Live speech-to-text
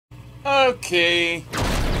Okay.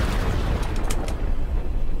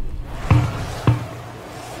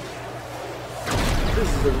 This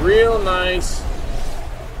is a real nice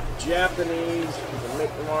Japanese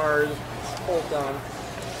Mars. Hold on.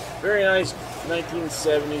 Very nice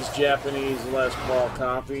 1970s Japanese Les Paul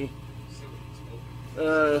copy.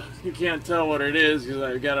 You can't tell what it is because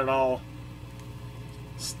I've got it all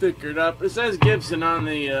stickered up. It says Gibson on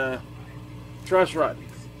the truss rod.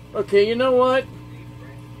 Okay, you know what?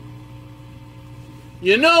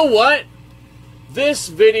 You know what? This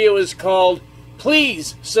video is called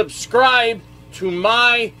Please Subscribe to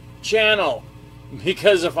My Channel.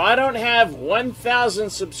 Because if I don't have 1,000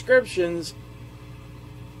 subscriptions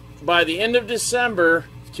by the end of December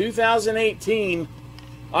 2018,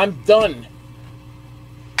 I'm done.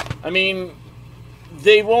 I mean,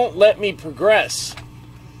 they won't let me progress.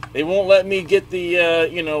 They won't let me get the,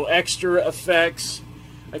 you know, extra effects.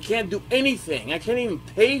 I can't do anything. I can't even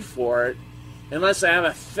pay for it unless I have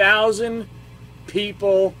 1,000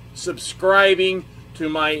 people subscribing to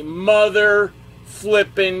my mother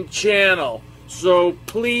flippin' channel. So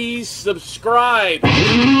please subscribe.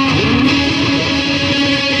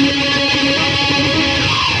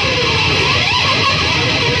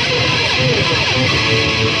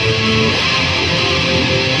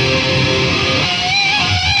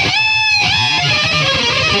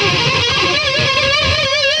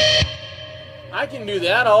 I can do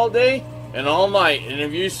that all day and all night. And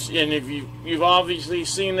if you've obviously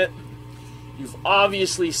seen it, you've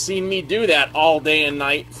obviously seen me do that all day and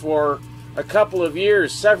night for a couple of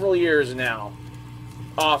years, several years now,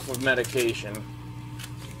 off of medication.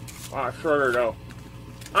 Sure though.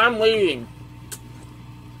 I'm leaving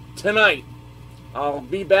tonight. I'll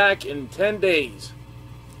be back in 10 days.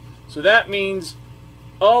 So that means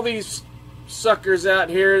all these suckers out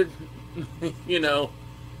here, you know,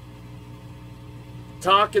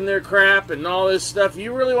 talking their crap and all this stuff.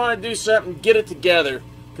 You really want to do something, get it together.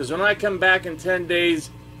 Because when I come back in 10 days,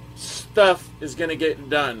 stuff is going to get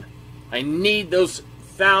done. I need those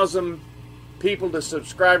 1,000 people to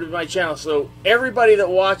subscribe to my channel. So everybody that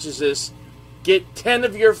watches this, get 10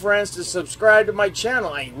 of your friends to subscribe to my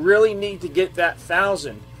channel. I really need to get that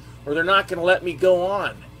 1,000, or they're not going to let me go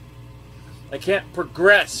on. I can't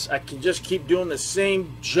progress. I can just keep doing the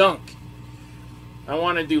same junk. I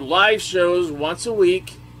want to do live shows once a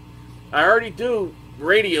week. I already do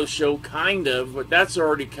radio show, kind of, but that's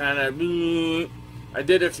already kind of... I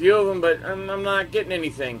did a few of them, but I'm not getting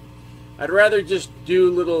anything. I'd rather just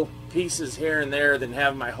do little pieces here and there than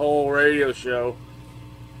have my whole radio show.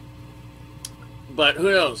 But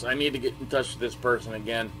who knows? I need to get in touch with this person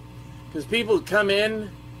again. Because people come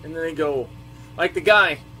in and then they go, like the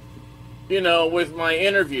guy, you know, with my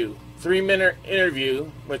interview, 3-minute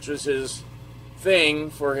interview, which was his thing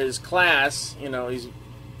for his class. You know, he's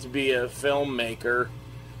to be a filmmaker.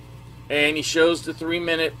 And he shows the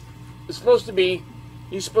 3-minute. It's supposed to be,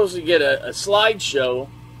 he's supposed to get a slideshow,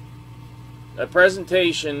 a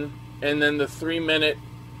presentation, and then the 3-minute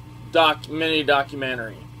mini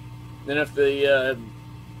documentary. Then if the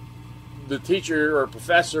teacher or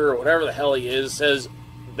professor or whatever the hell he is says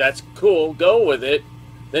that's cool, go with it,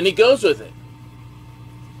 then he goes with it.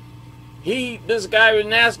 This guy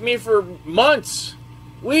would ask me for months,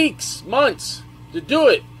 weeks, months to do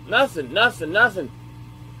it. Nothing.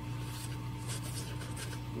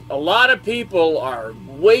 A lot of people are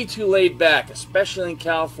way too laid back, especially in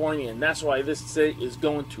California, and that's why this state is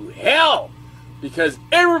going to hell, because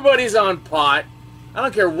everybody's on pot. I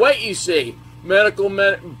don't care what you say,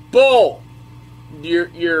 bull.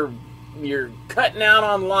 You're cutting out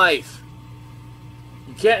on life.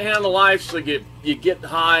 You can't handle life, so you get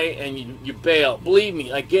high and you bail. Believe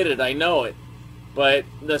me, I get it, I know it, but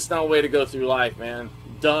that's not a way to go through life, man.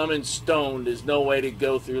 Dumb and stoned is no way to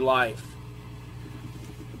go through life.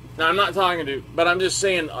 Now, I'm not talking to, but I'm just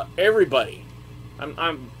saying everybody.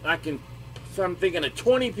 I'm thinking of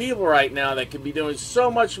 20 people right now that could be doing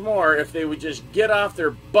so much more if they would just get off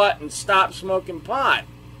their butt and stop smoking pot.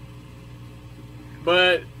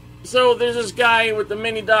 But, so there's this guy with the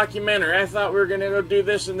mini documentary. I thought we were going to go do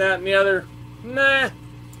this and that and the other. Nah.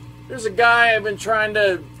 There's a guy I've been trying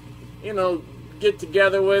to, you know, get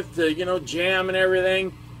together with to, you know, jam and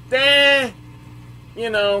everything. You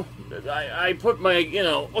know, I put my, you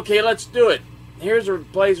know, okay, let's do it. Here's a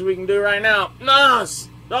place we can do right now. Nah,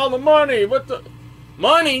 all the money. What the?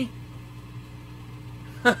 Money?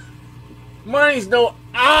 Money's no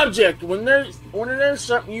object. When there's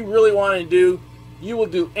something you really want to do, you will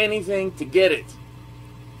do anything to get it.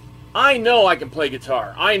 I know I can play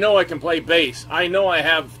guitar. I know I can play bass. I know I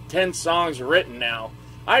have 10 songs written now.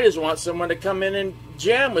 I just want someone to come in and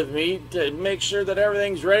jam with me to make sure that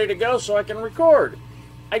everything's ready to go so I can record.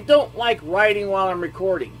 I don't like writing while I'm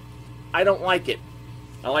recording. I don't like it.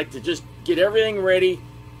 I like to just get everything ready,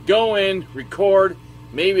 go in, record.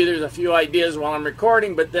 Maybe there's a few ideas while I'm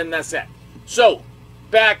recording, but then that's it. So,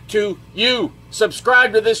 back to you.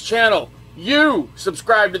 Subscribe to this channel. You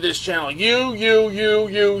subscribe to this channel. You,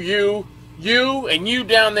 and you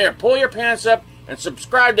down there. Pull your pants up and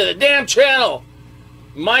subscribe to the damn channel.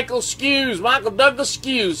 Michael Douglas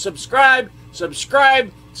Skews. Subscribe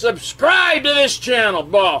to this channel,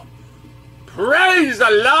 boy. Praise the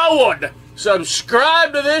Lord.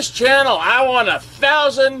 Subscribe to this channel. I want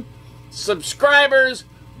 1,000 subscribers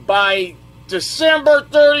by December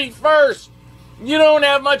 31st. You don't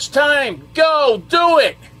have much time. Go do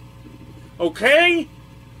it. Okay?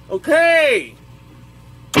 Okay.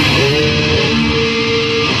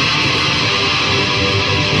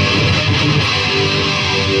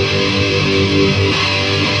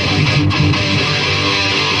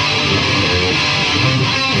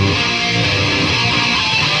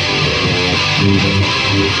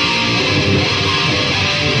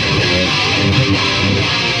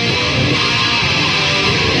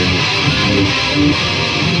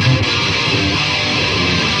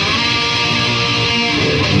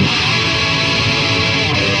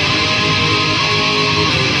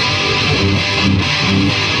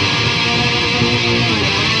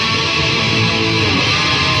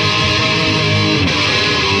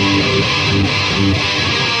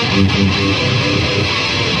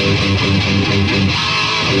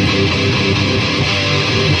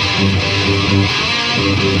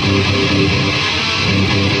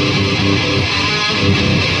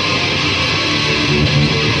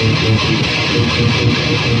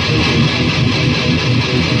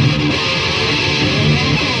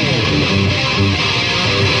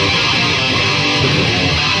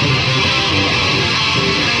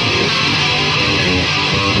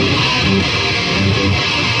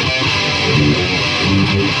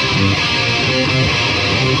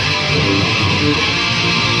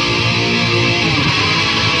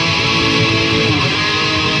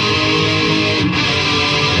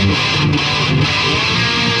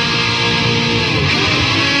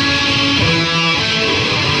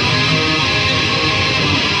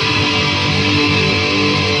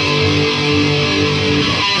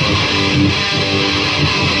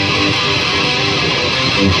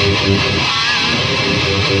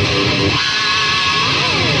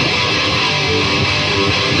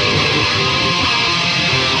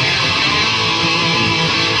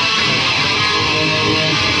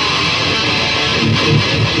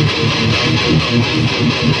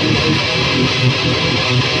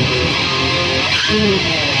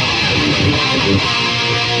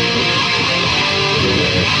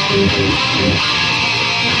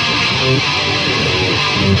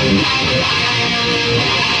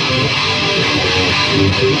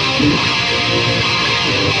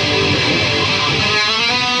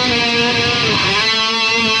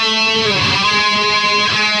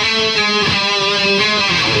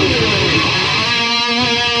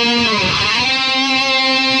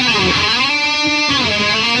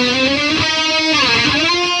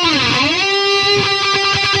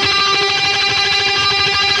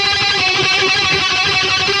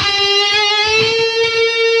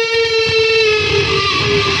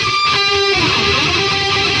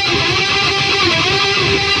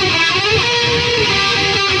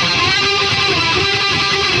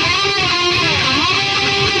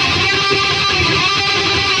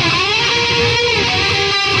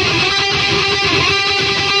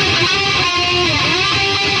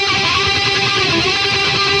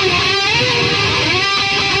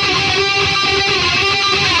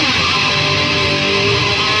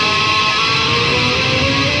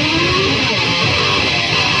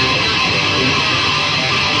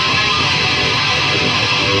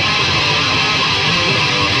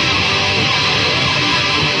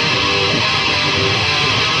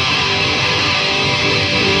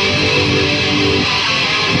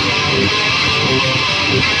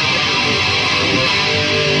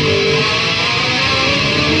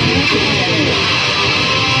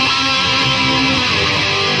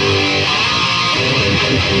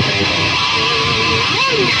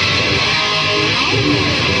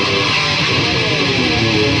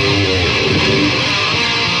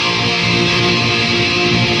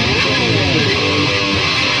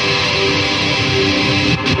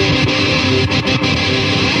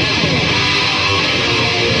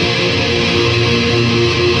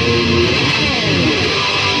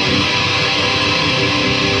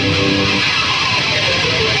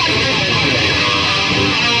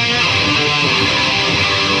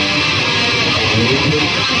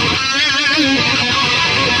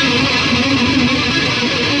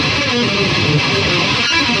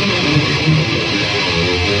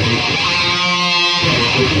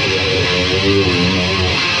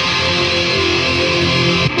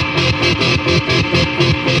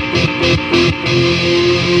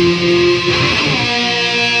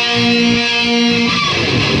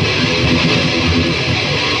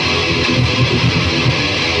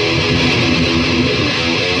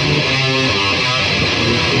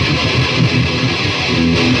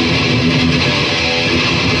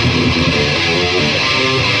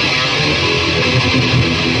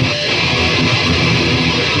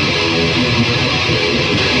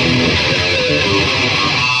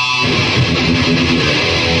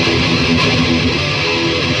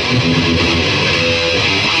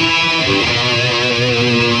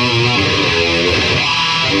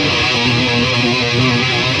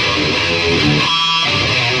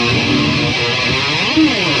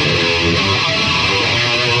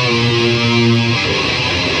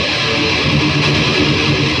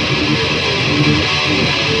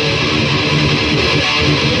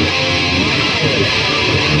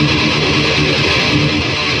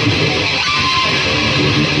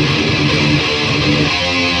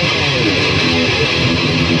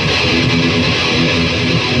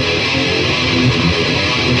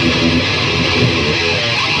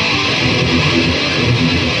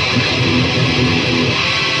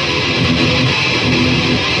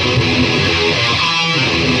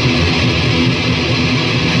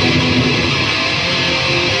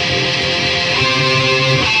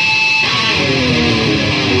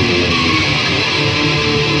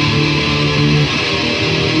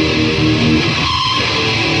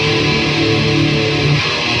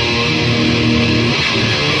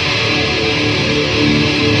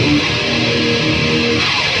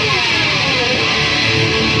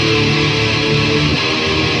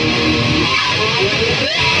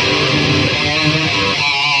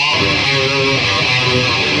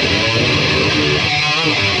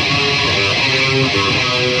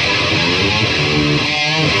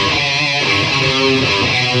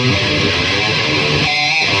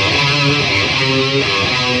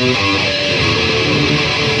 Thank you.